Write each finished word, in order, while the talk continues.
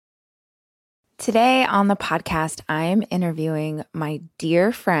Today on the podcast, I'm interviewing my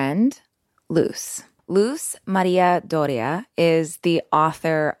dear friend, Luz. Luz Maria Doria is the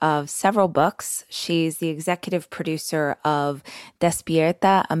author of several books. She's the executive producer of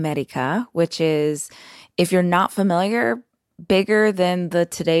Despierta America, which is, if you're not familiar, bigger than the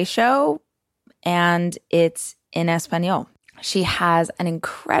Today Show, and it's in Espanol. She has an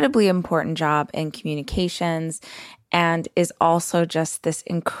incredibly important job in communications and is also just this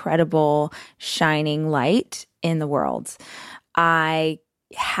incredible shining light in the world. I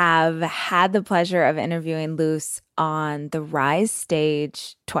have had the pleasure of interviewing Luz on the Rise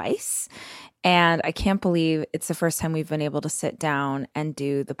stage twice, and I can't believe it's the first time we've been able to sit down and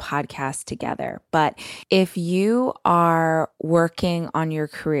do the podcast together. But if you are working on your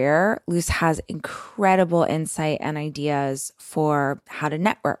career, Luz has incredible insight and ideas for how to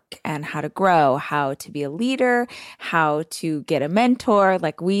network and how to grow, how to be a leader, how to get a mentor.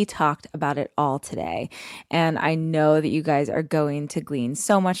 Like, we talked about it all today. And I know that you guys are going to glean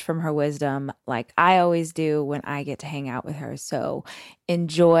so much from her wisdom, like I always do when I get to hang out with her. So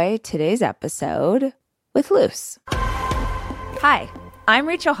enjoy today's episode with Luz. Hi, I'm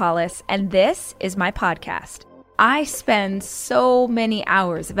Rachel Hollis, and this is my podcast. I spend so many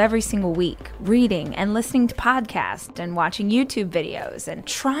hours of every single week reading and listening to podcasts and watching YouTube videos and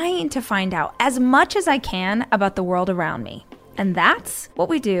trying to find out as much as I can about the world around me. And that's what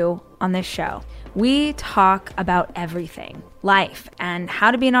we do on this show. We talk about everything, life and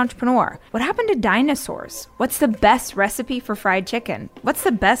how to be an entrepreneur. What happened to dinosaurs? What's the best recipe for fried chicken? What's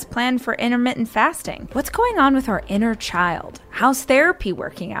the best plan for intermittent fasting? What's going on with our inner child? How's therapy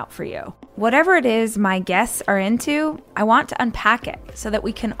working out for you? Whatever it is my guests are into, I want to unpack it so that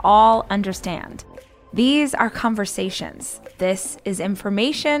we can all understand. These are conversations. This is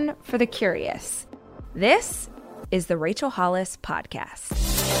information for the curious. This is the Rachel Hollis Podcast.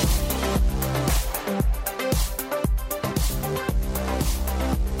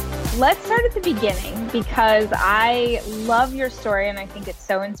 Let's start at the beginning, because I love your story and I think it's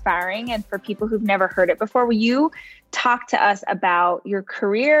so inspiring. And for people who've never heard it before, will you talk to us about your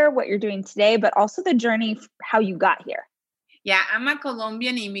career, what you're doing today, but also the journey, how you got here? Yeah, I'm a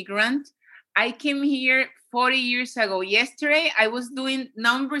Colombian immigrant. I came here 40 years ago. Yesterday, I was doing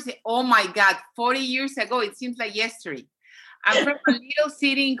numbers. Oh my God, 40 years ago. It seems like yesterday. I'm from a little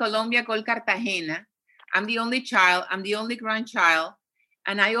city in Colombia called Cartagena. I'm the only child. I'm the only grandchild.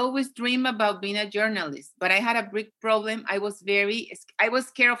 And I always dream about being a journalist. But I had a big problem. I was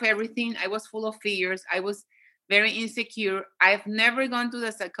scared of everything. I was full of fears. I was very insecure. I've never gone to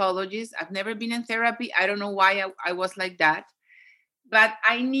the psychologist. I've never been in therapy. I don't know why I was like that. But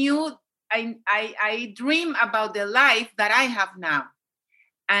I knew I dream about the life that I have now.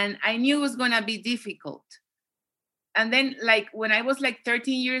 And I knew it was going to be difficult. And then, like, when I was like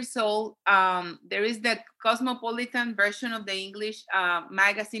 13 years old, there is the Cosmopolitan version of the English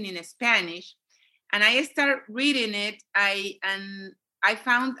magazine in Spanish. And I started reading it. I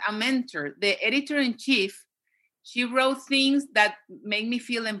found a mentor, the editor-in-chief. She wrote things that made me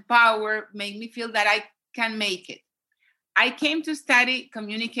feel empowered, made me feel that I can make it. I came to study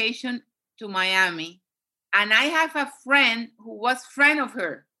communication to Miami, and I have a friend who was friend of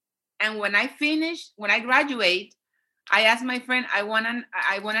her. And when I graduate, I asked my friend, I want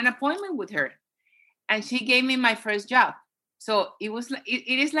an appointment with her. And she gave me my first job. So it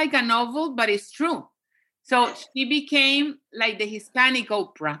is like a novel, but it's true. So she became like the Hispanic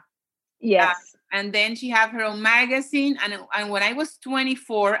Oprah. Yes. And then she had her own magazine. And when I was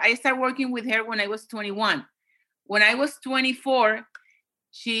 24, I started working with her when I was 21. When I was 24,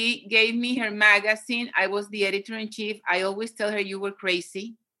 she gave me her magazine. I was the editor-in-chief. I always tell her, you were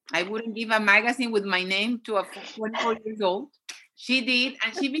crazy. I wouldn't give a magazine with my name to a 24 years old. She did.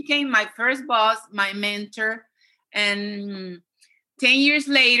 And she became my first boss, my mentor. And 10 years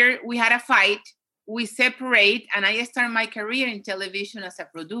later, we had a fight. We separate. And I started my career in television as a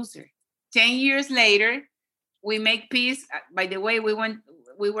producer. 10 years later, we make peace. By the way, we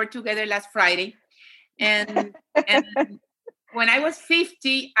were together last Friday. And when I was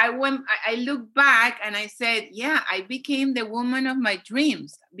 50, I looked back and I said, yeah, I became the woman of my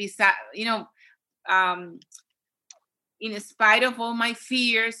dreams. Besides, in spite of all my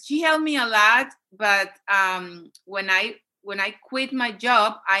fears, she helped me a lot. But when I quit my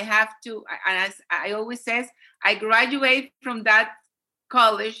job, I have to, and as I always says, I graduate from that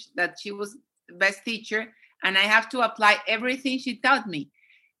college that she was the best teacher, and I have to apply everything she taught me.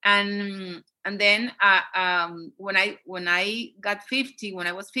 And then when I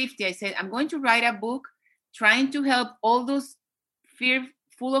was 50, I said, I'm going to write a book trying to help all those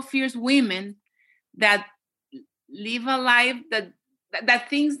full of fears women that live a life that that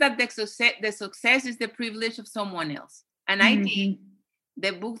thinks that the success is the privilege of someone else. And I did.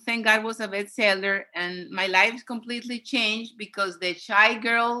 The book, thank God, was a bestseller, and my life completely changed because the shy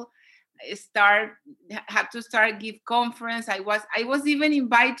girl had to start give conference. I was even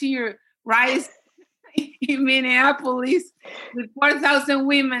invited to your rise in Minneapolis with 4,000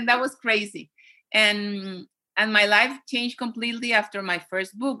 women. That was crazy. And my life changed completely after my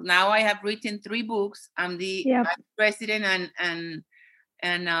first book. Now I have written 3 books. I'm the vice president and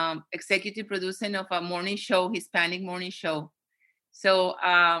executive producer of a morning show, Hispanic morning show. So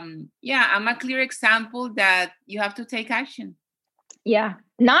I'm a clear example that you have to take action. Yeah.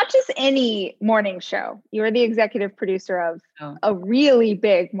 Not just any morning show. You are the executive producer of a really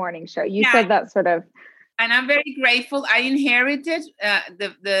big morning show. You said that sort of. And I'm very grateful. I inherited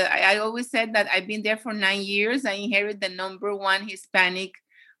I always said that I've been there for 9 years. I inherited the #1 Hispanic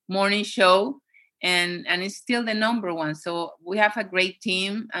morning show, and it's still the #1. So we have a great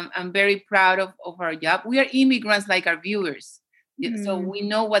team. I'm very proud of our job. We are immigrants like our viewers. So we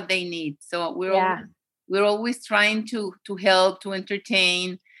know what they need. So we're always trying to help, to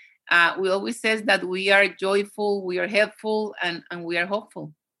entertain. We always says that we are joyful, we are helpful, and we are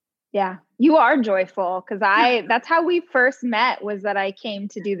hopeful. Yeah, you are joyful, because that's how we first met, was that I came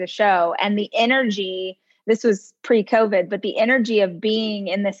to do the show, and the energy, this was pre-COVID, but the energy of being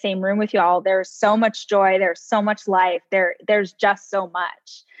in the same room with y'all, there's so much joy, there's so much life, there's just so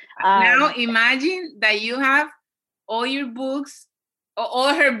much. Now imagine that you have all your books,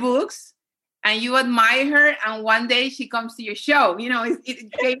 all her books, and you admire her, and one day she comes to your show. You know,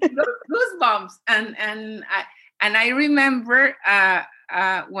 it gave me goosebumps. And I remember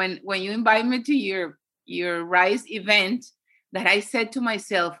when you invite me to your Rise event, that I said to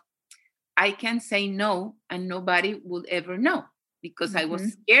myself, I can say no, and nobody will ever know, because I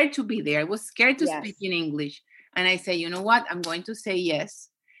was scared to be there. I was scared to speak in English, and I said, you know what? I'm going to say yes.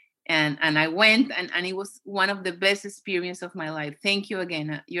 And I went, and it was one of the best experiences of my life. Thank you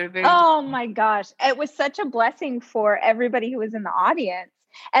again. You're very. Oh my gosh. It was such a blessing for everybody who was in the audience.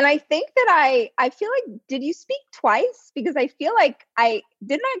 And I think that I feel like, did you speak twice? Because I feel like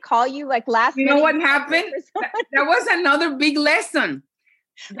didn't I call you like last minute? You know what happened? That was another big lesson.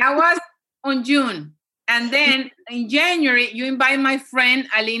 That was on June. And then in January, you invite my friend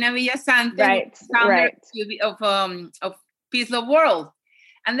Alina Villasante, founder of Peace Love World.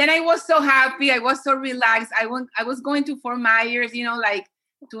 And then I was so happy. I was so relaxed. I was going to Fort Myers, like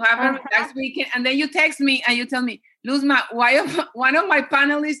to have a relaxed weekend. And then you text me and you tell me, Luzma, one of my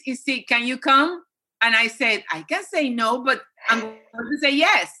panelists is sick. Can you come? And I said, I can say no, but I'm going to say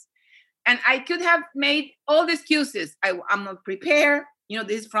yes. And I could have made all the excuses. I'm not prepared.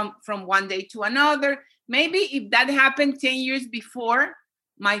 This is from one day to another. Maybe if that happened 10 years before,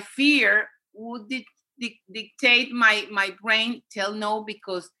 my fear would dictate my brain, tell no,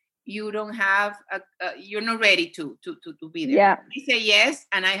 because you don't have you're not ready to be there. Yeah. I say yes,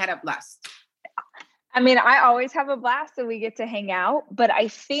 and I had a blast. I mean, I always have a blast when we get to hang out, but I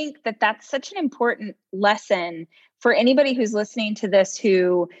think that that's such an important lesson for anybody who's listening to this,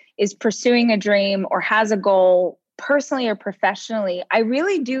 who is pursuing a dream or has a goal personally or professionally. I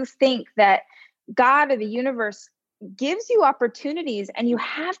really do think that God or the universe gives you opportunities, and you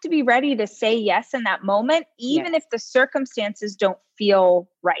have to be ready to say yes in that moment, even if the circumstances don't feel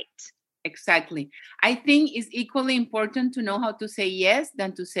right. Exactly. I think it's equally important to know how to say yes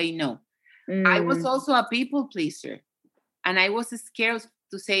than to say no. I was also a people pleaser, and I was scared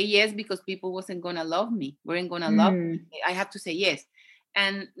to say yes because people wasn't going to love me, weren't going to love me. I had to say yes.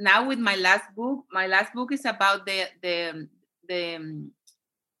 And now with my last book is about the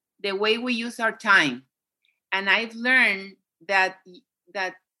way we use our time. And I've learned that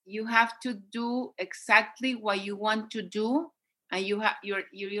you have to do exactly what you want to do, and you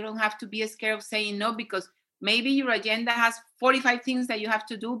don't have to be scared of saying no, because maybe your agenda has 45 things that you have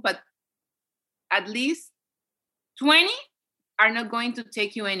to do, but at least 20 are not going to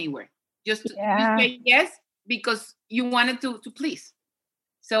take you anywhere. Just to say yes because you wanted to please.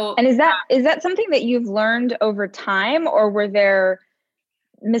 So, and is that something that you've learned over time, or were there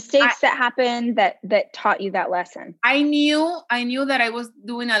mistakes that happened that taught you that lesson? I knew that I was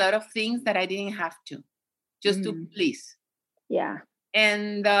doing a lot of things that I didn't have to, just to please. Yeah.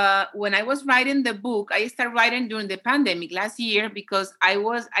 And when I was writing the book, I started writing during the pandemic last year, because I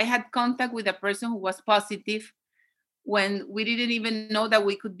had contact with a person who was positive when we didn't even know that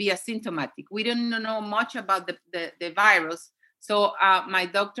we could be asymptomatic. We didn't know much about the virus. So my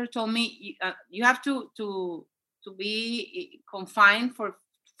doctor told me, you have to be confined for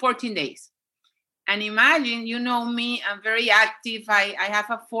 14 days. And imagine, me, I'm very active. I have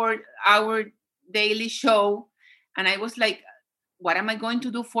a 4-hour daily show. And I was like, what am I going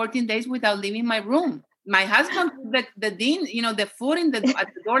to do 14 days without leaving my room? My husband put the food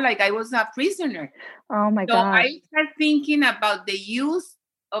at the door like I was a prisoner. Oh my So gosh. I start thinking about the use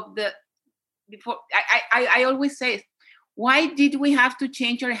of before. I always say, why did we have to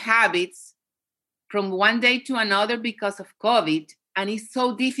change our habits from one day to another because of COVID? And it's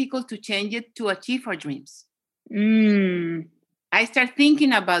so difficult to change it to achieve our dreams. I start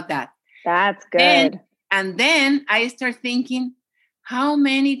thinking about that. That's good. And then I start thinking how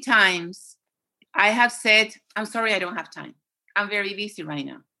many times I have said, I'm sorry, I don't have time. I'm very busy right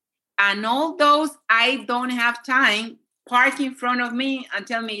now. And all those I don't have time park in front of me and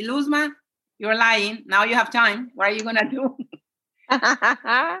tell me, Luzma, you're lying. Now you have time. What are you going to do?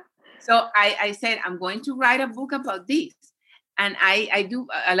 So I said, I'm going to write a book about this. And I do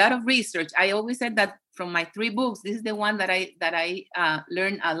a lot of research. I always said that from my 3 books, this is the one that I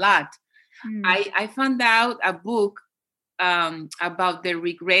learned a lot. I found out a book about the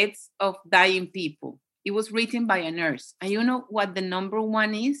regrets of dying people. It was written by a nurse. And you know what the number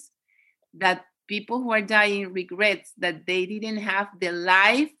one is? That people who are dying regrets that they didn't have the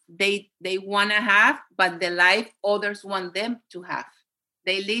life they want to have, but the life others want them to have.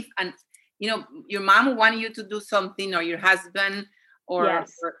 They live, and your mom wanted you to do something, or your husband,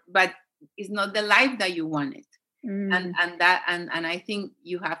 but it's not the life that you wanted. And I think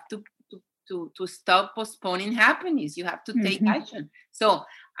you have to stop postponing happiness. You have to take action. So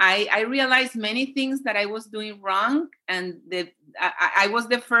I realized many things that I was doing wrong, and I was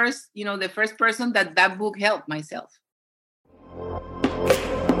the first person that book helped myself.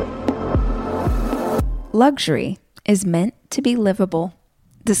 Luxury is meant to be livable.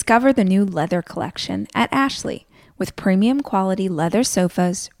 Discover the new leather collection at Ashley with premium quality leather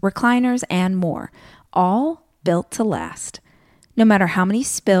sofas, recliners, and more, all built to last. No matter how many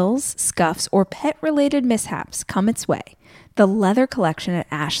spills, scuffs, or pet-related mishaps come its way, the leather collection at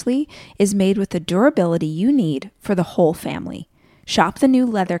Ashley is made with the durability you need for the whole family. Shop the new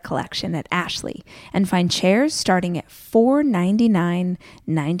leather collection at Ashley and find chairs starting at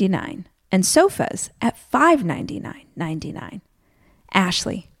 $499.99 and sofas at $599.99.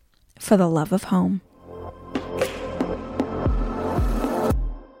 Ashley, for the love of home.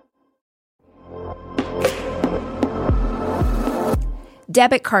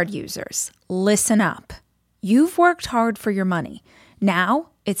 Debit card users, listen up. You've worked hard for your money.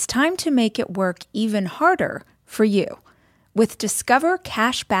 Now it's time to make it work even harder for you. With Discover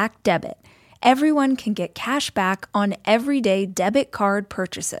Cashback Debit, everyone can get cash back on everyday debit card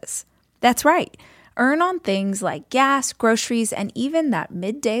purchases. That's right. Earn on things like gas, groceries, and even that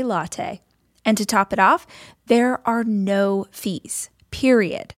midday latte. And to top it off, there are no fees,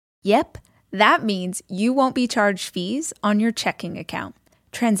 period. Yep, that means you won't be charged fees on your checking account.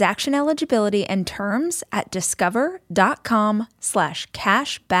 Transaction eligibility and terms at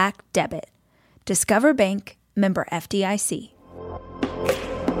discover.com/cashbackdebit. Discover Bank, member FDIC.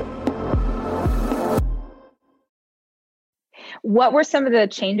 What were some of the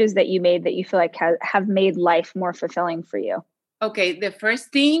changes that you made that you feel like have made life more fulfilling for you? Okay, the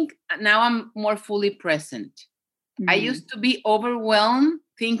first thing, now I'm more fully present. I used to be overwhelmed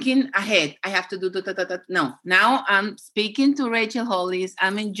thinking ahead. I have to do that. No, now I'm speaking to Rachel Hollis.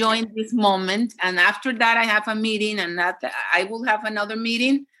 I'm enjoying this moment. And after that, I have a meeting, and that I will have another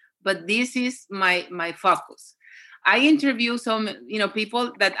meeting. But this is my focus. I interview some,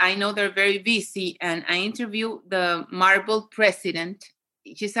 people that I know they're very busy, and I interview the Marvel president.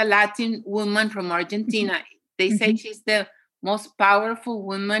 She's a Latin woman from Argentina. They say she's the most powerful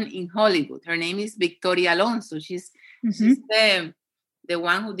woman in Hollywood. Her name is Victoria Alonso. She's the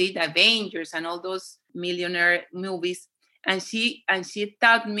one who did Avengers and all those millionaire movies. And she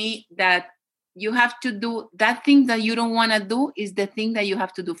taught me that you have to do that thing that you don't want to do is the thing that you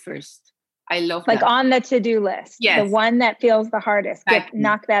have to do first. I love like that. On the to-do list. Yes. The one that feels the hardest.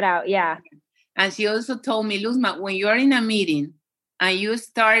 Knock that out. Yeah. And she also told me, Luzma, when you're in a meeting and you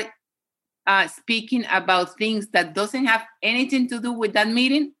start speaking about things that doesn't have anything to do with that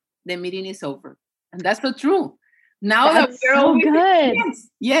meeting, the meeting is over. And that's so true. Now that's that we're so good.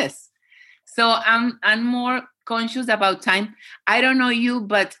 Yes. So I'm more conscious about time. I don't know you,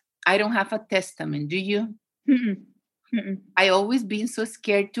 but I don't have a testament. Do you? I always been so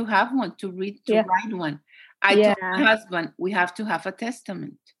scared to have one, to write one. I told my husband, we have to have a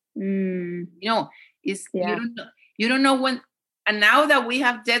testament. You don't know when. And now that we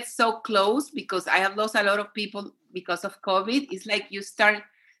have death so close, because I have lost a lot of people because of COVID, it's like you start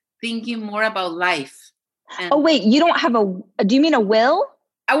thinking more about life. And wait, you don't have do you mean a will?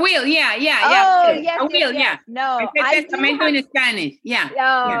 A will, yeah. Oh, yes, a will, yeah. No, I testamento in Spanish, yeah.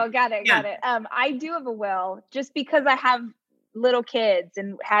 Oh, got it. I do have a will, just because I have little kids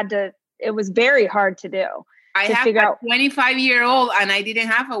and it was very hard to do. I to have figure a out 25-year-old and I didn't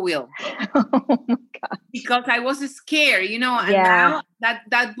have a will. Oh my God. Because I was scared, and now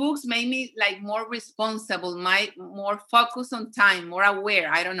that books made me like more responsible, more focused on time, more aware.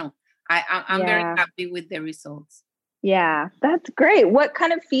 I don't know. I'm very happy with the results. Yeah, that's great. What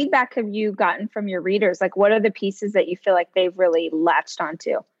kind of feedback have you gotten from your readers? Like, what are the pieces that you feel like they've really latched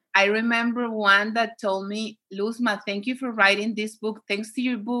onto? I remember one that told me, Luzma, thank you for writing this book. Thanks to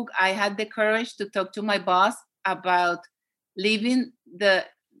your book, I had the courage to talk to my boss about leaving the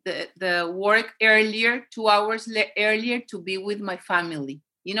work earlier, 2 hours earlier, to be with my family.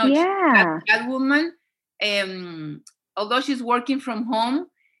 That woman, although she's working from home,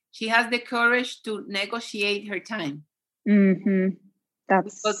 she has the courage to negotiate her time. Mm-hmm.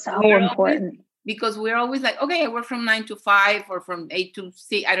 That's so important. Because we're always like, okay, I work from 9 to 5 or from 8 to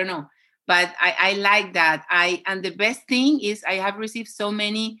 6. I don't know. But I like that. And the best thing is I have received so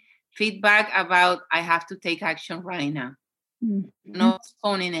many feedback about I have to take action right now. Mm-hmm. Not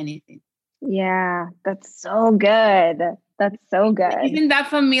postponing anything. Yeah, that's so good. That's so good. Isn't that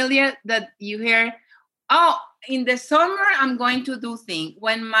familiar that you hear, oh, in the summer, I'm going to do things.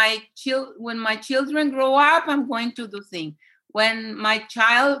 When my children grow up, I'm going to do things. When my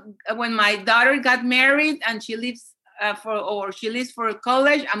daughter got married and she leaves for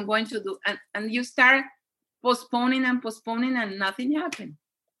college, I'm going to do, and you start postponing and nothing happened.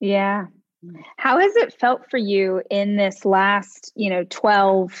 Yeah. How has it felt for you in this last,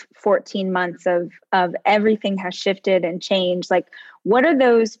 12, 14 months of everything has shifted and changed? Like, what are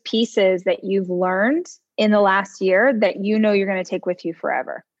those pieces that you've learned in the last year that you're going to take with you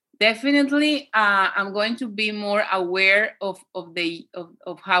forever? Definitely, I'm going to be more aware of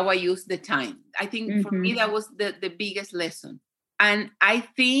how I use the time. I think for me, that was the biggest lesson. And I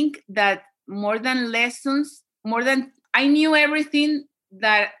think that more than I knew everything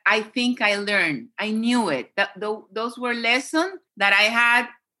that I think I learned. I knew it. Those were lessons that I had,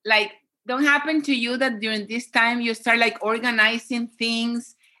 like, don't happen to you that during this time you start like organizing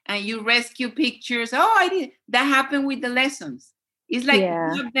things and you rescue pictures. Oh, I did. That happened with the lessons. It's like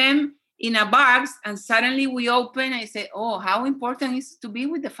we have them in a box and suddenly we open and say, oh, how important it is to be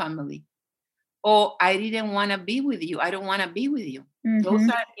with the family. Oh, I didn't want to be with you. I don't want to be with you. Mm-hmm. Those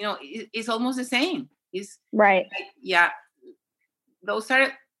are, it's almost the same. It's right. Like, those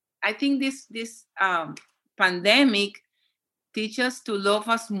are, I think this pandemic teach us to love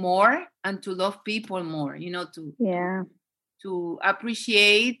us more and to love people more, to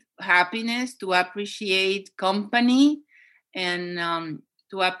appreciate happiness, to appreciate company, and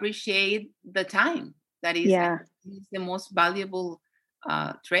to appreciate the time that is the most valuable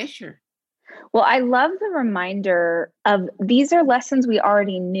treasure. Well, I love the reminder of these are lessons we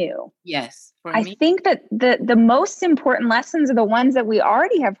already knew. Yes. I think that the most important lessons are the ones that we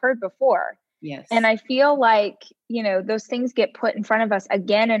already have heard before. Yes. And I feel like, those things get put in front of us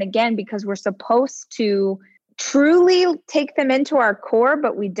again and again because we're supposed to truly take them into our core,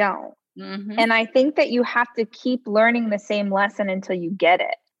 but we don't. Mm-hmm. And I think that you have to keep learning the same lesson until you get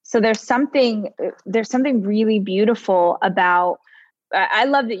it. So there's something really beautiful about, I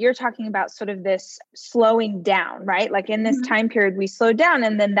love that you're talking about sort of this slowing down, right? Like in this time period, we slowed down,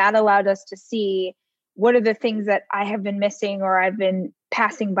 and then that allowed us to see what are the things that I have been missing or I've been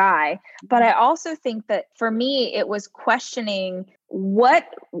passing by. But I also think that for me, it was questioning what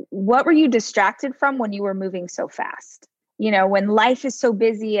were you distracted from when you were moving so fast? When life is so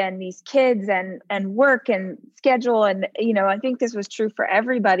busy and these kids and work and schedule. And, I think this was true for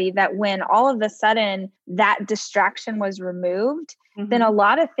everybody, that when all of a sudden that distraction was removed, then a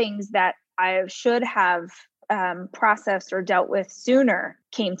lot of things that I should have processed or dealt with sooner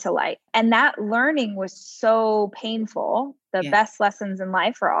came to light. And that learning was so painful. The best lessons in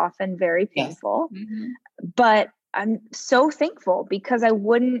life are often very painful, but I'm so thankful because I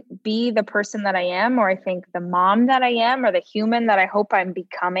wouldn't be the person that I am, or I think the mom that I am, or the human that I hope I'm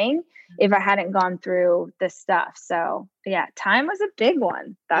becoming if I hadn't gone through this stuff. So time was a big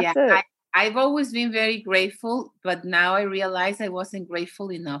one. That's it. I've always been very grateful, but now I realize I wasn't grateful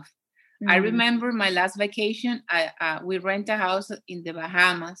enough. I remember my last vacation, we rent a house in the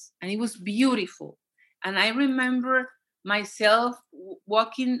Bahamas and it was beautiful. And I remember myself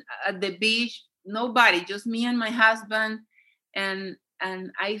walking at the beach, nobody, just me and my husband. And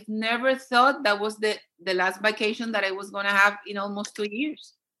I never thought that was the last vacation that I was going to have in almost 2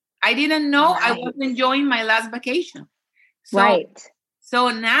 years. I didn't know I was enjoying my last vacation. So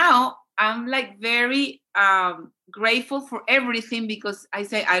now I'm like very grateful for everything because I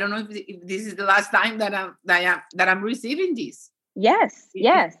say, I don't know if this is the last time that I'm receiving this. Yes.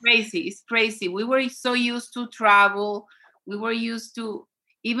 It's crazy. We were so used to travel. we were used to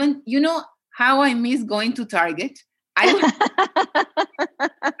even, how I miss going to Target. I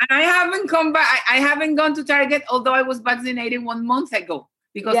haven't come back. I haven't gone to Target, although I was vaccinated 1 month ago,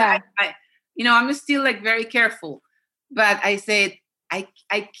 because I'm still like very careful. But I said, I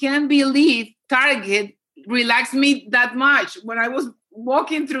can't believe Target relaxed me that much when I was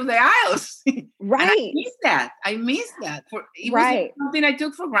walking through the aisles. Right. I miss that. It was something I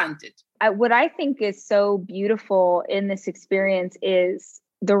took for granted. What I think is so beautiful in this experience is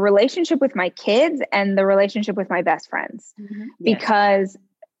the relationship with my kids and the relationship with my best friends. Mm-hmm. Yes. Because,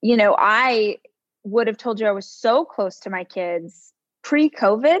 I would have told you I was so close to my kids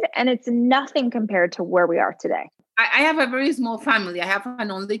pre-COVID, and it's nothing compared to where we are today. I have a very small family. I have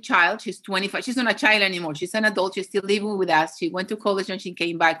an only child. She's 25. She's not a child anymore. She's an adult. She's still living with us. She went to college and she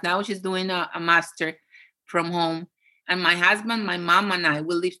came back. Now she's doing a master from home. And my husband, my mom, and I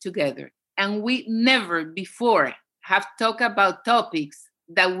will live together. And we never before have talked about topics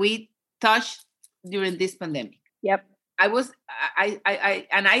that we touched during this pandemic. Yep. I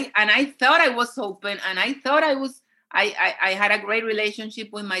thought I was open, and I thought I had a great relationship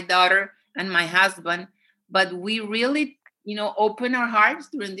with my daughter and my husband. But we really, open our hearts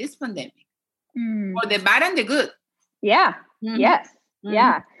during this pandemic, for the bad and the good. Yeah. Mm-hmm. Yes. Mm-hmm.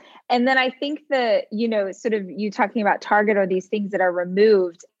 Yeah. And then I think sort of you talking about Target or these things that are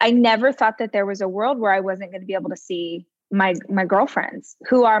removed, I never thought that there was a world where I wasn't going to be able to see my girlfriends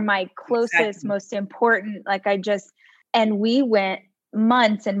who are my closest, most important. And we went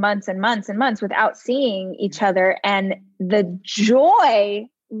months and months and months and months without seeing each other. And the joy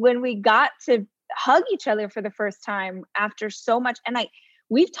when we got to hug each other for the first time after so much. And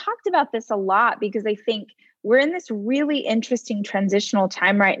we've talked about this a lot because I think we're in this really interesting transitional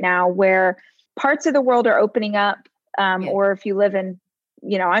time right now where parts of the world are opening up. Or if you live in,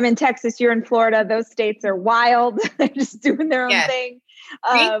 I'm in Texas, you're in Florida, those states are wild. They're just doing their own thing.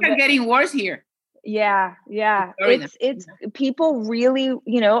 Things are getting worse here. Yeah. It's people really,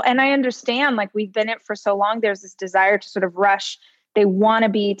 and I understand, like, we've been in it for so long. There's this desire to sort of rush. They want to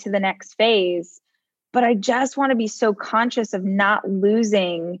be to the next phase, but I just want to be so conscious of not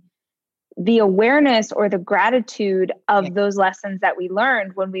losing the awareness or the gratitude of those lessons that we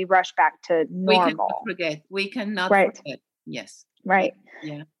learned when we rush back to normal. We cannot forget. Yes. Right.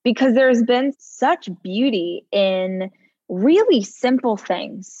 Yeah. Because there's been such beauty in really simple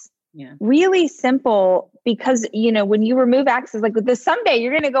things. Yeah. Really simple, because, when you remove access, like someday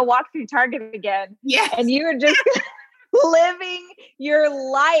you're going to go walk through Target again. Yes. And you're just living your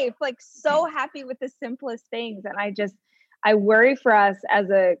life, like so happy with the simplest things. And I worry for us as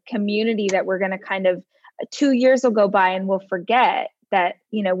a community that we're going to kind of 2 years will go by and we'll forget that,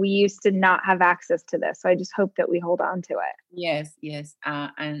 we used to not have access to this. So I just hope that we hold on to it. Yes.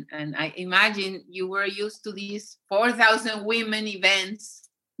 And I imagine you were used to these 4,000 women events.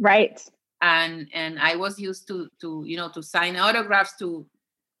 Right. And I was used to sign autographs to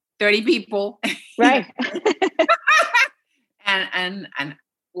 30 people. Right. And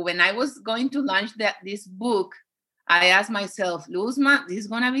when I was going to launch this book, I asked myself, Luzma, this is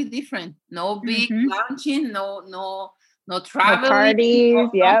gonna be different. No big launching, no travel, no parties,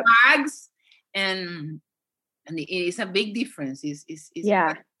 no bags, and it is a big difference.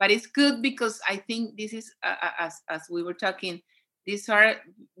 But it's good because I think this is as we were talking. These are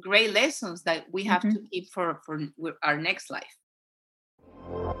great lessons that we have to keep for our next life.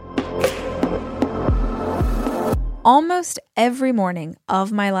 Almost every morning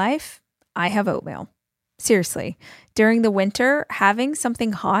of my life, I have oatmeal. Seriously, during the winter, having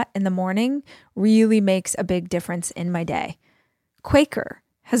something hot in the morning really makes a big difference in my day. Quaker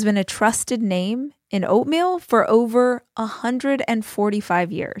has been a trusted name in oatmeal for over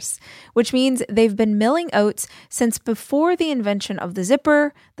 145 years, which means they've been milling oats since before the invention of the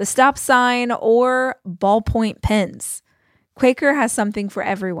zipper, the stop sign, or ballpoint pens. Quaker has something for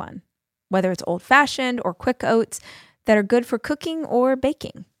everyone, whether it's old-fashioned or quick oats that are good for cooking or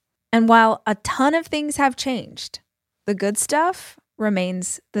baking. And while a ton of things have changed, the good stuff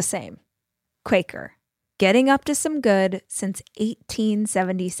remains the same. Quaker, getting up to some good since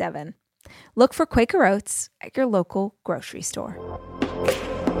 1877. Look for Quaker Oats at your local grocery store.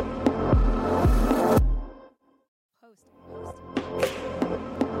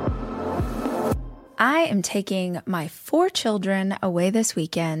 I am taking my 4 children away this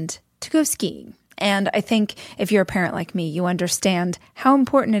weekend to go skiing. And I think if you're a parent like me, you understand how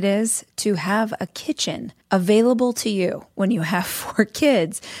important it is to have a kitchen available to you when you have 4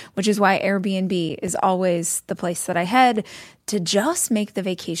 kids, which is why Airbnb is always the place that I head to just make the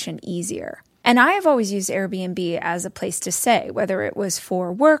vacation easier. And I have always used Airbnb as a place to stay, whether it was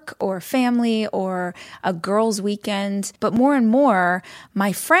for work or family or a girls' weekend. But more and more,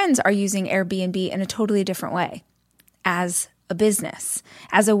 my friends are using Airbnb in a totally different way, as a business,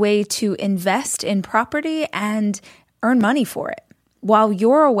 as a way to invest in property and earn money for it. While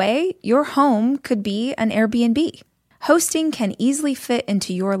you're away, your home could be an Airbnb. Hosting can easily fit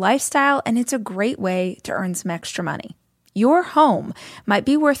into your lifestyle, and it's a great way to earn some extra money. Your home might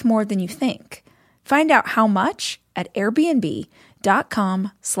be worth more than you think. Find out how much at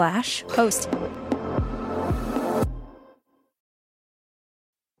airbnb.com/host.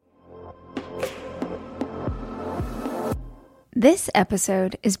 This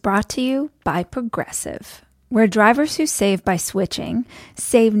episode is brought to you by Progressive, where drivers who save by switching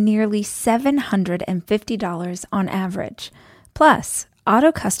save nearly $750 on average. Plus,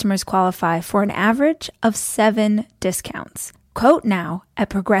 auto customers qualify for an average of 7 discounts. Quote now at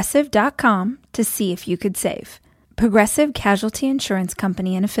progressive.com to see if you could save. Progressive Casualty Insurance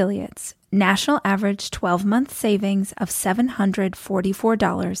Company and Affiliates. National average 12-month savings of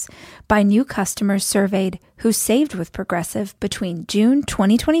 $744 by new customers surveyed who saved with Progressive between June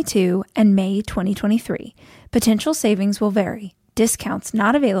 2022 and May 2023. Potential savings will vary. Discounts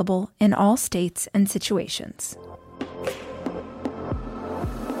not available in all states and situations.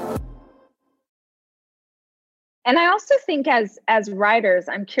 And I also think as writers,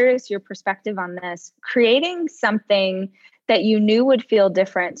 I'm curious your perspective on this, creating something that you knew would feel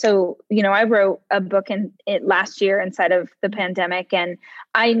different. So, I wrote a book last year inside of the pandemic, and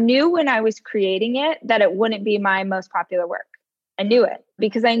I knew when I was creating it that it wouldn't be my most popular work. I knew it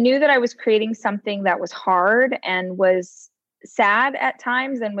because I knew that I was creating something that was hard and was sad at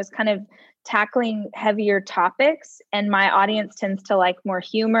times and was kind of tackling heavier topics. And my audience tends to like more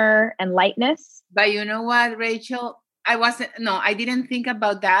humor and lightness. But you know what, Rachel? I didn't think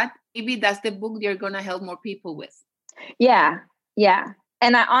about that. Maybe that's the book you're going to help more people with. Yeah.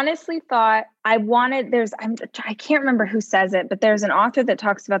 And I honestly thought I can't remember who says it, but there's an author that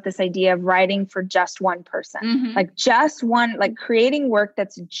talks about this idea of writing for just one person, like just one, like creating work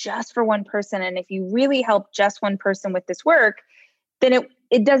that's just for one person. And if you really help just one person with this work, then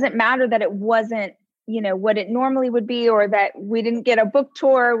it doesn't matter that it wasn't, what it normally would be, or that we didn't get a book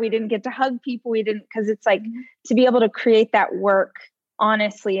tour, we didn't get to hug people, because it's like to be able to create that work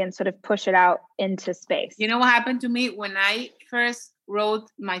honestly and sort of push it out into space. You know what happened to me when I first wrote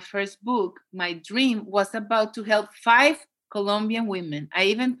my first book? My dream was about to help 5 Colombian women. I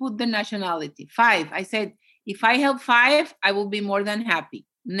even put the nationality, 5. I said, if I help 5, I will be more than happy.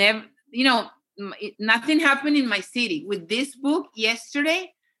 Never, nothing happened in my city. With this book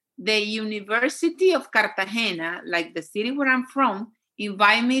yesterday, the University of Cartagena, like the city where I'm from,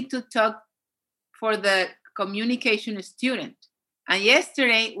 invited me to talk for the communication student. And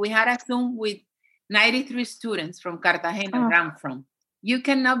yesterday we had a Zoom with 93 students from Cartagena, where I'm from. You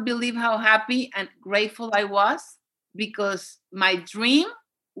cannot believe how happy and grateful I was, because my dream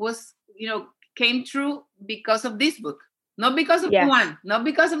was, came true because of this book. Not because of the one, not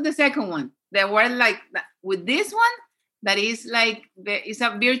because of the second one. They were like, with this one, that is like, it's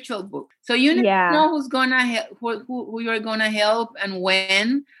a virtual book. So you never know who's gonna help, who you're gonna help and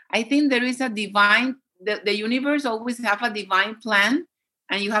when. I think there is a divine, the universe always have a divine plan,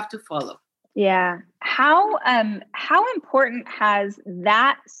 and you have to follow. Yeah. How important has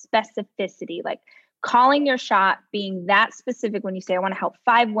that specificity, like calling your shot, being that specific when you say, I want to help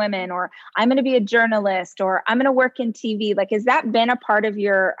 5 women, or I'm going to be a journalist, or I'm going to work in TV. Like, has that been a part of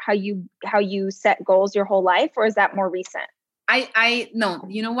your, how you set goals your whole life, or is that more recent? No,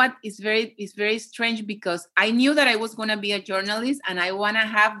 you know what? It's very strange, because I knew that I was going to be a journalist and I want to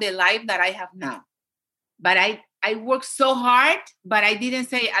have the life that I have now. But I worked so hard, but I didn't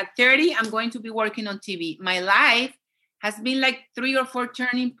say at 30, I'm going to be working on TV. My life has been like 3 or 4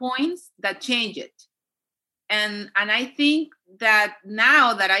 turning points that changed it. And I think that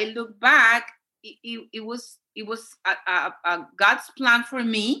now that I look back, it was a God's plan for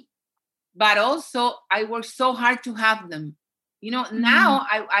me, but also I worked so hard to have them. Now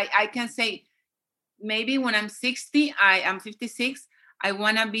I can say, maybe when I'm 60, I'm 56, I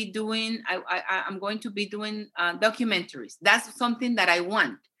want to be doing, I'm going to be doing documentaries. That's something that I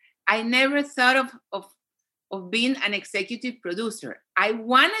want. I never thought of being an executive producer. I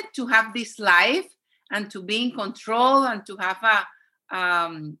wanted to have this life and to be in control and to have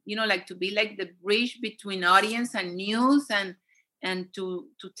like to be like the bridge between audience and news and to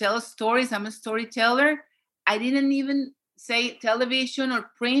tell stories. I'm a storyteller. I didn't even say television or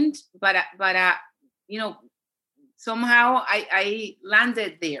print, but somehow I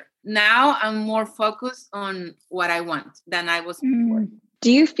landed there. Now I'm more focused on what I want than I was before.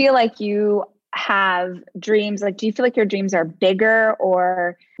 Do you feel like you have dreams? Like, do you feel like your dreams are bigger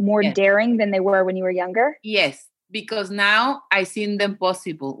or more daring than they were when you were younger? Yes, because now I see them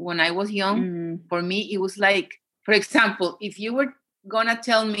possible. When I was young, for me, it was like, for example, if you were going to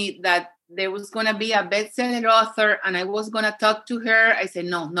tell me that there was going to be a bestseller author and I was going to talk to her, I said,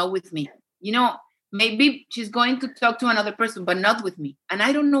 no, not with me. Maybe she's going to talk to another person, but not with me. And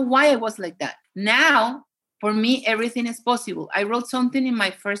I don't know why I was like that. Now, for me, everything is possible. I wrote something in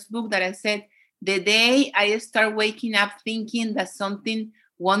my first book that I said, the day I start waking up thinking that something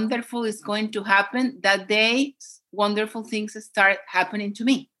wonderful is going to happen, that day, wonderful things start happening to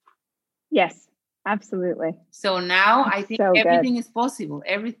me. Yes, absolutely. So now I think everything is possible,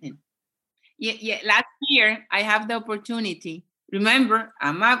 everything. Yeah. Last year, I have the opportunity. Remember,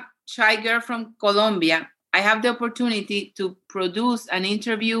 I'm a shy girl from Colombia. I have the opportunity to produce an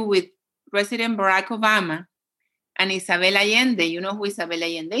interview with President Barack Obama and Isabel Allende. You know who Isabel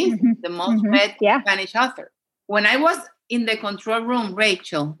Allende is? The most read Spanish author. When I was in the control room,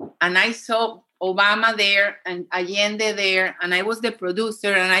 Rachel, and I saw Obama there and Allende there, and I was the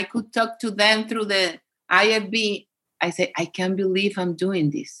producer and I could talk to them through the IFB, I said, I can't believe I'm doing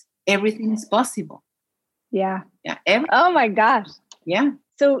this. Everything is possible. Yeah. Yeah. Oh my gosh. Yeah.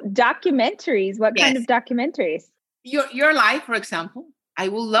 So documentaries, what kind of documentaries? Your life, for example. I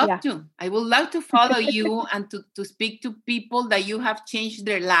would love to. I would love to follow you and to speak to people that you have changed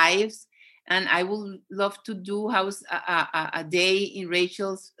their lives. And I would love to do a day in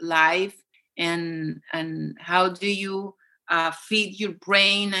Rachel's life. And how do you feed your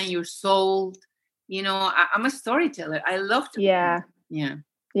brain and your soul? I'm a storyteller. I love to. Yeah.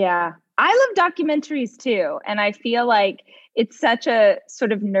 I love documentaries too. And I feel like it's such a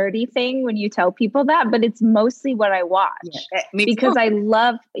sort of nerdy thing when you tell people that, but it's mostly what I watch because I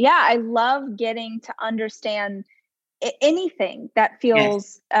love getting to understand anything that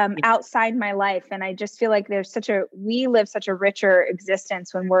feels outside my life. And I just feel like we live such a richer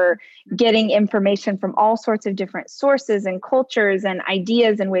existence when we're getting information from all sorts of different sources and cultures and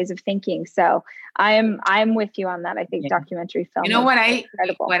ideas and ways of thinking. So I'm with you on that. I think documentary film. You know what I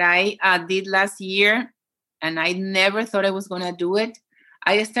did last year, and I never thought I was going to do it.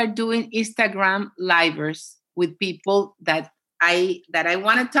 I started doing Instagram livers with people that I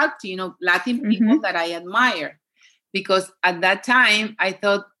want to talk to, Latin people that I admire. Because at that time, I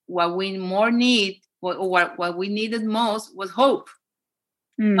thought what we we needed most was hope.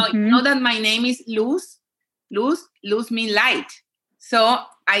 So, you know that my name is Luz. Luz means light. So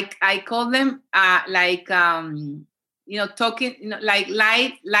I call them talking, like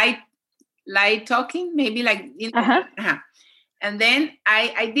light talking, maybe like. And then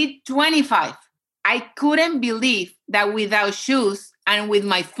I did 25. I couldn't believe that without shoes and with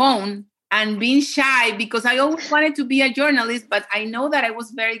my phone. And being shy, because I always wanted to be a journalist, but I know that I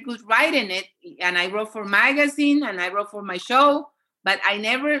was very good writing it. And I wrote for magazine and I wrote for my show, but I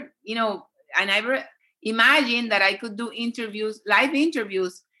never imagined that I could do live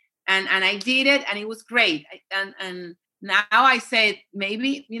interviews. And I did it and it was great. And now I said,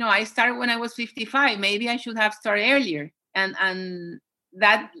 maybe, I started when I was 55, maybe I should have started earlier. And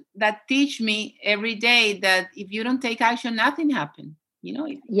that teach me every day that if you don't take action, nothing happens.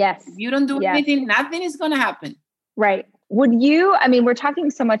 If you don't do anything, nothing is going to happen. Right. We're talking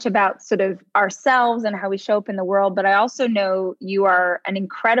so much about sort of ourselves and how we show up in the world, but I also know you are an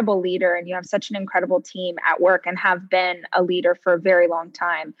incredible leader and you have such an incredible team at work and have been a leader for a very long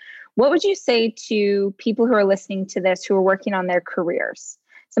time. What would you say to people who are listening to this, who are working on their careers?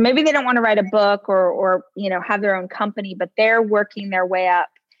 So maybe they don't want to write a book or have their own company, but they're working their way up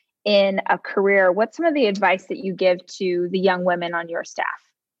in a career. What's some of the advice that you give to the young women on your staff?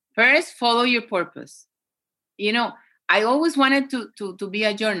 First, follow your purpose. I always wanted to be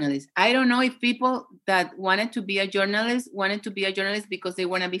a journalist. I don't know if people that wanted to be a journalist because they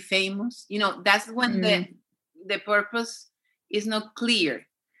want to be famous. That's when the purpose is not clear.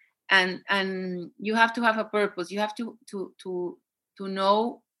 And you have to have a purpose. You have to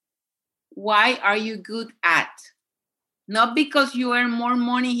know why are you good at. Not because you earn more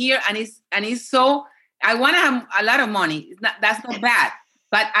money here and it's so. I want to have a lot of money. That's not bad,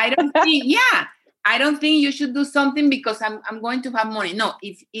 but I don't think. I don't think you should do something because I'm going to have money. No,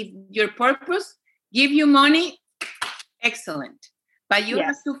 if your purpose give you money, excellent. But you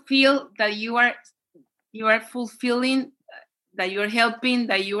have to feel that you are fulfilling, that you're helping,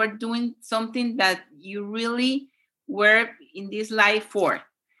 that you are doing something that you really were in this life for,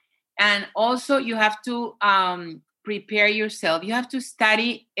 and also you have to. Prepare yourself. You have to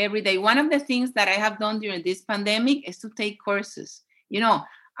study every day. One of the things that I have done during this pandemic is to take courses.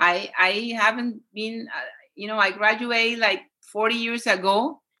 I haven't been, I graduated like 40 years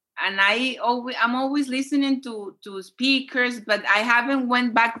ago. And I'm always listening to speakers, but I haven't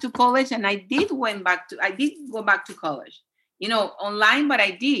went back to college. And I did go back to college, online, but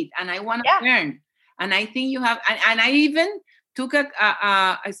I did. And I want to learn. And I think you have, and I even took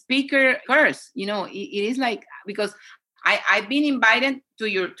a speaker course. It is like, because I've been invited to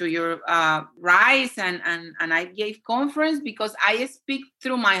your rise, and I gave conference because I speak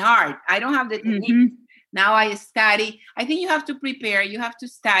through my heart. I don't have the technique. Now I study. I think you have to prepare. You have to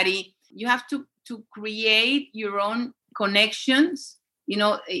study. You have to create your own connections.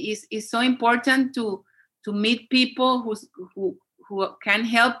 It's so important to meet people who can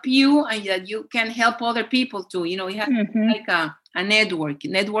help you, and that you can help other people too. You have like a network.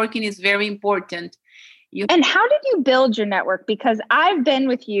 Networking is very important. And how did you build your network? Because I've been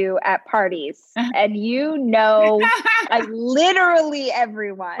with you at parties and like literally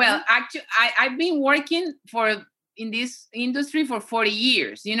everyone. Well, actually, I've been working in this industry for 40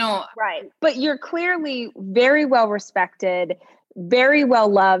 years, Right. But you're clearly very well respected, very well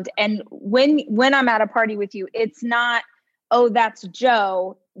loved. And when I'm at a party with you, it's not, oh, that's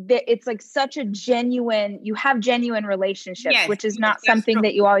Joe. It's like such a you have genuine relationships, which is not something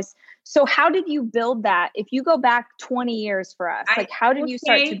that you always. So how did you build that? If you go back 20 years for us, how did you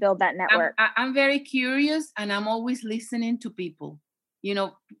start to build that network? I'm very curious, and I'm always listening to people.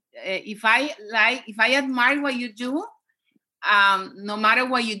 If I admire what you do, no matter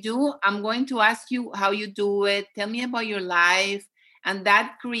what you do, I'm going to ask you how you do it. Tell me about your life, and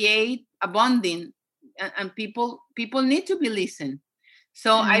that create a bonding. And people need to be listened.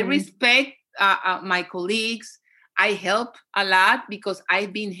 So I respect my colleagues. I help a lot because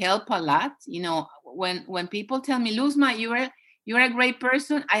I've been helped a lot. When people tell me, Luzma, you're a great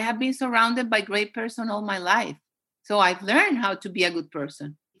person, I have been surrounded by great person all my life. So I've learned how to be a good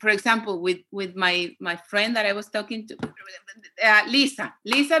person. For example, with my friend that I was talking to, Lisa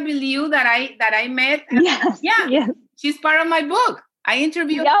Biliu that I met. Yes. She's part of my book. I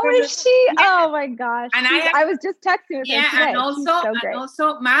interviewed her. Oh, is she? Yeah. Oh my gosh. And I was just texting with her today. And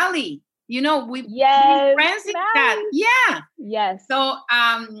also Mali. We've been friends in that. Yeah. Yes. So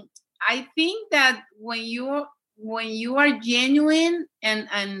I think that when you are genuine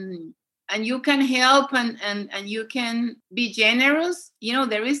and you can help and you can be generous,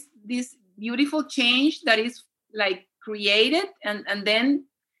 there is this beautiful change that is like created, and then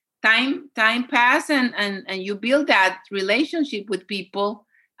time pass and you build that relationship with people,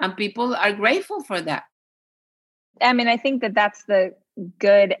 and people are grateful for that. I mean, I think that's the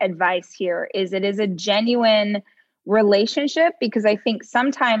good advice here. It is a genuine relationship, because I think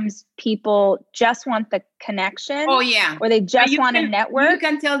sometimes people just want the connection. Oh yeah. Or they just want a network. You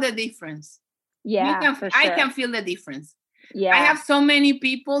can tell the difference. Yeah, for sure. I can feel the difference. Yeah. I have so many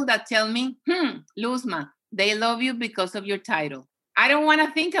people that tell me, Luzma, they love you because of your title. I don't want to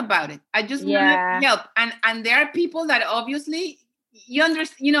think about it. I just want to help. And there are people that obviously, you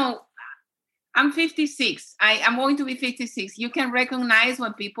understand, I'm 56. I'm going to be 56. You can recognize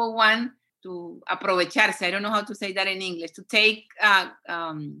when people want to aprovecharse. I don't know how to say that in English. To take...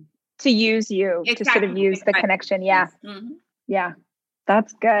 to use you. Exactly. To sort of use the connection. Yeah. Mm-hmm. Yeah.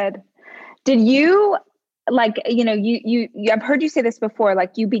 That's good. Did you, I've heard you say this before,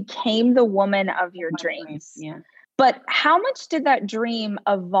 like you became the woman of your dreams. Yeah. But how much did that dream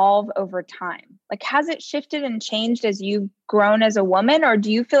evolve over time? Like, has it shifted and changed as you've grown as a woman? Or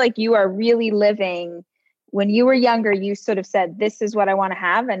do you feel like you are really living, when you were younger, you sort of said, this is what I want to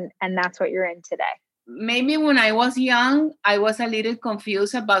have, and that's what you're in today? Maybe when I was young, I was a little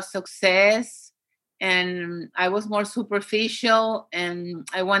confused about success, and I was more superficial, and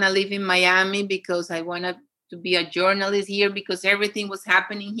I want to live in Miami because I wanted to be a journalist here because everything was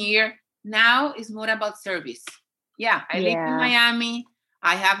happening here. Now it's more about service. Yeah, I live in Miami.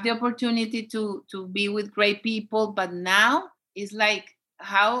 I have the opportunity to be with great people, but now it's like,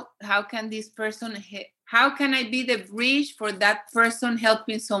 how can this person, how can I be the bridge for that person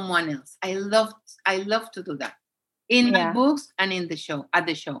helping someone else? I love to do that in my books and at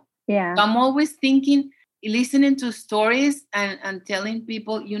the show. Yeah. So I'm always thinking, listening to stories and telling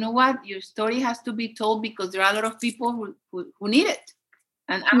people, you know what, your story has to be told because there are a lot of people who need it.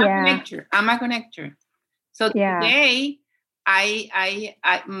 And I'm a connector. So today,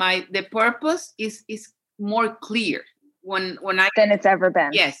 the purpose is more clear than it's ever been.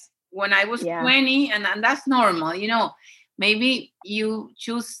 Yes, when I was 20, and that's normal. Maybe you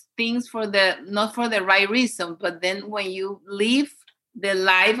choose things not for the right reason, but then when you live the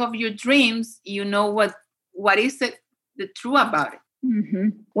life of your dreams, you know what is the truth about it.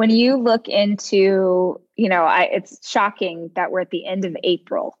 When you look into, it's shocking that we're at the end of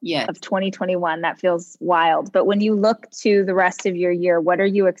April of 2021. That feels wild. But when you look to the rest of your year, what are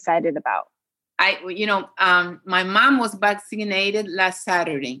you excited about? My mom was vaccinated last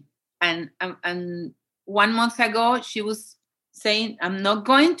Saturday, and 1 month ago she was saying, I'm not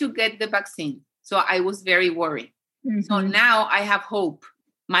going to get the vaccine. So I was very worried. So now I have hope.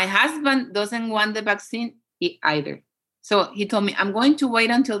 My husband doesn't want the vaccine either. So he told me, I'm going to wait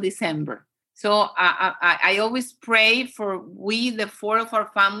until December. So I always pray for the four of our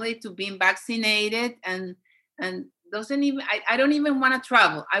family to be vaccinated, and I don't even want to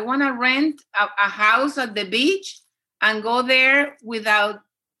travel. I want to rent a house at the beach and go there without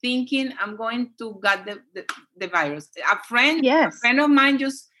thinking I'm going to get the virus. A friend of mine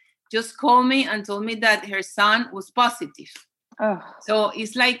just called me and told me that her son was positive. Oh. So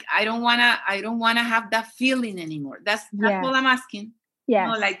it's like I don't wanna have that feeling anymore. That's all I'm asking.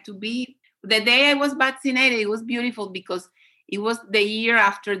 Yeah. Like to be the day I was vaccinated, it was beautiful because it was the year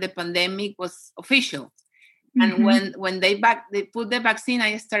after the pandemic was official. And when they put the vaccine,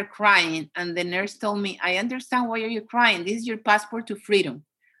 I started crying. And the nurse told me, I understand why you're crying. This is your passport to freedom.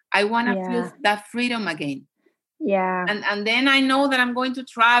 I want to feel that freedom again. Yeah. And then I know that I'm going to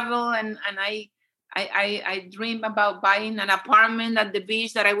travel, and I dream about buying an apartment at the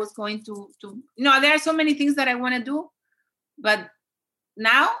beach that I was going to there are so many things that I want to do. But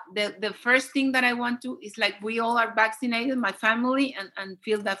now the first thing that I want to is like we all are vaccinated, my family, and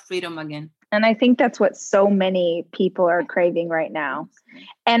feel that freedom again. And I think that's what so many people are craving right now.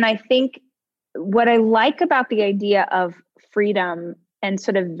 And I think what I like about the idea of freedom and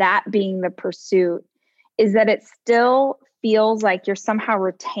sort of that being the pursuit is that it still feels like you're somehow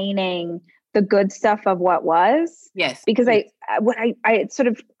retaining the good stuff of what was. Yes. Because I sort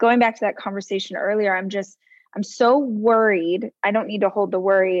of going back to that conversation earlier, I'm so worried. I don't need to hold the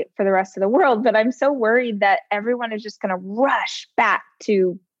worry for the rest of the world, but I'm so worried that everyone is just going to rush back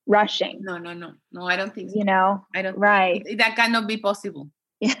to rushing. No, I don't think so. I don't. Right. That cannot be possible.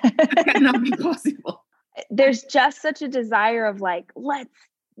 That cannot be possible. There's just such a desire of like, let's,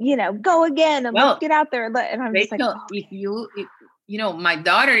 go again and let's get out there. And I'm Rachel, just like, if my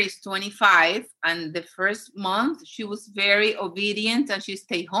daughter is 25, and the first month she was very obedient and she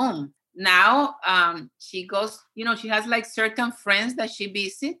stayed home. Now she goes, she has like certain friends that she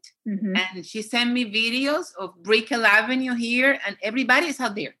visits, and she sent me videos of Brickell Avenue here, and everybody's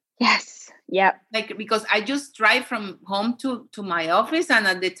out there. Yes. Yep. Like, because I just drive from home to my office, and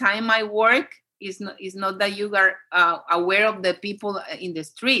at the time I work, is not that you are aware of the people in the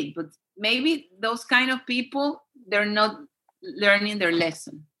street, but maybe those kind of people, they're not learning their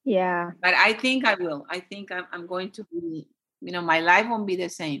lesson. Yeah. But I think I will. I think I'm going to be, my life won't be the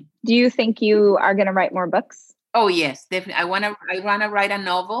same. Do you think you are going to write more books? Oh, yes, definitely. I want to write a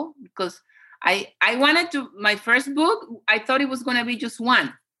novel because I wanted to, my first book, I thought it was going to be just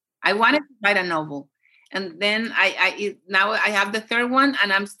one. I wanted to write a novel. And then now I have the third one,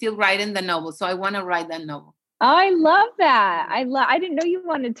 and I'm still writing the novel. So I want to write that novel. Oh, I love that. I didn't know you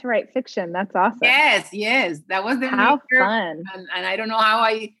wanted to write fiction. That's awesome. Yes. That was how fun. And I don't know how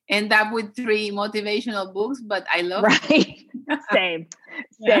I end up with 3 motivational books, but I love it. Same.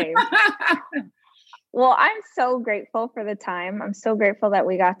 Well, I'm so grateful for the time. I'm so grateful that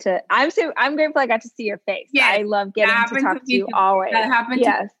we got to. I'm grateful I got to see your face. Yes, I love getting to talk to you always. That happened to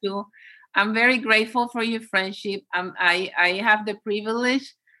me too. I'm very grateful for your friendship. I have the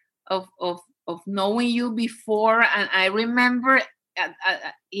privilege of knowing you before, and I remember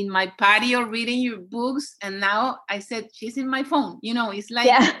in my patio reading your books, and now I said she's in my phone. It's like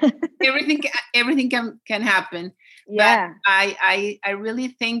everything can happen. Yeah. But I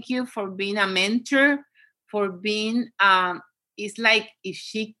really thank you for being a mentor, for being it's like if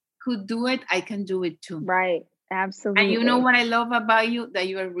she could do it, I can do it too. Right. Absolutely. And what I love about you, that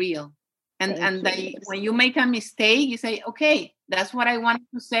you are real. And when you make a mistake, you say, okay, that's what I wanted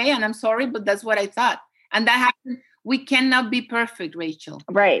to say, and I'm sorry, but that's what I thought. And that happens. We cannot be perfect, Rachel.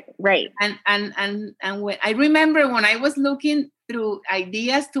 Right. And when I remember when I was looking through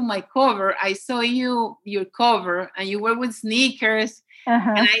ideas to my cover, I saw your cover, and you were with sneakers,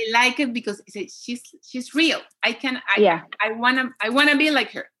 and I like it because she's real. I wanna be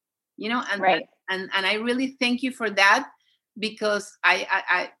like her, and I really thank you for that, because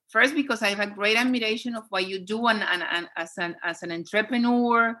I first, because I have a great admiration of what you do and as an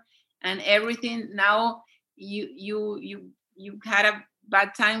entrepreneur and everything. Now you had a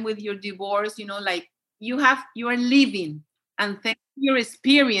bad time with your divorce, like you are living, and thank your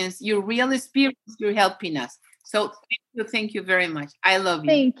experience, your real experience, you're helping us. So thank you very much. I love you.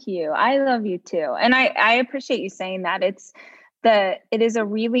 Thank you. I love you too. And I appreciate you saying that. it is a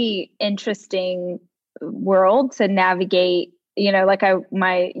really interesting world to navigate. Like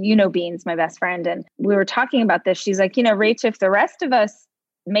Beans, my best friend, and we were talking about this. She's like, Rach, if the rest of us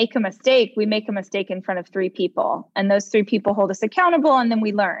make a mistake, we make a mistake in front of 3 people, and those 3 people hold us accountable, and then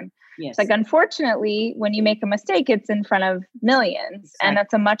we learn. Yes. It's like, unfortunately, when you make a mistake, it's in front of millions. Exactly. And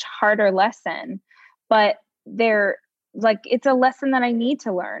that's a much harder lesson, but it's a lesson that I need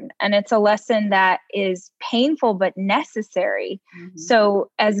to learn. And it's a lesson that is painful, but necessary. Mm-hmm. So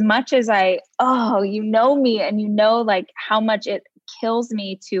as much as me and like how much it kills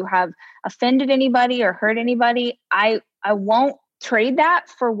me to have offended anybody or hurt anybody, I won't trade that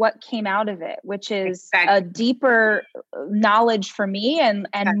for what came out of it, which is a deeper knowledge for me and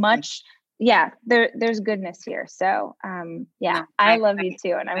much. Yeah, there's goodness here. So, I love you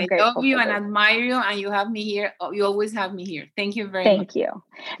too. And I'm grateful. I love you and admire you, and you have me here. You always have me here. Thank you very much. Thank you.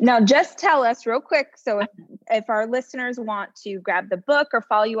 Now, just tell us real quick. So if our listeners want to grab the book or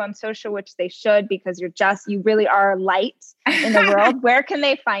follow you on social, which they should, because you really are a light in the world, where can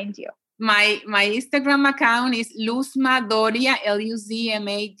they find you? My Instagram account is Luz Maria Doria,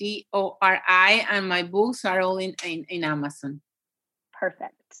 LuzMadori, and my books are all in Amazon.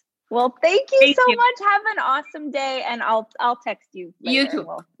 Perfect. Well, thank you so much. Have an awesome day, and I'll text you later. You too.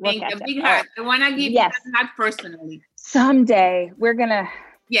 We'll thank you. Big hug. I want to give you that hug personally. Someday we're gonna.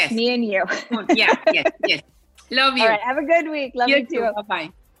 Yes. Me and you. Yes. Love you. All right. Have a good week. Love you too.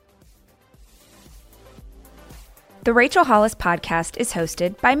 Bye-bye. The Rachel Hollis podcast is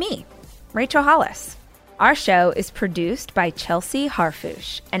hosted by me, Rachel Hollis. Our show is produced by Chelsea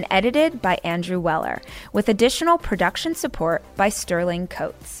Harfouche and edited by Andrew Weller, with additional production support by Sterling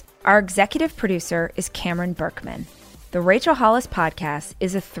Coates. Our executive producer is Cameron Berkman. The Rachel Hollis podcast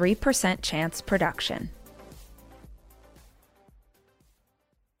is a 3% Chance production.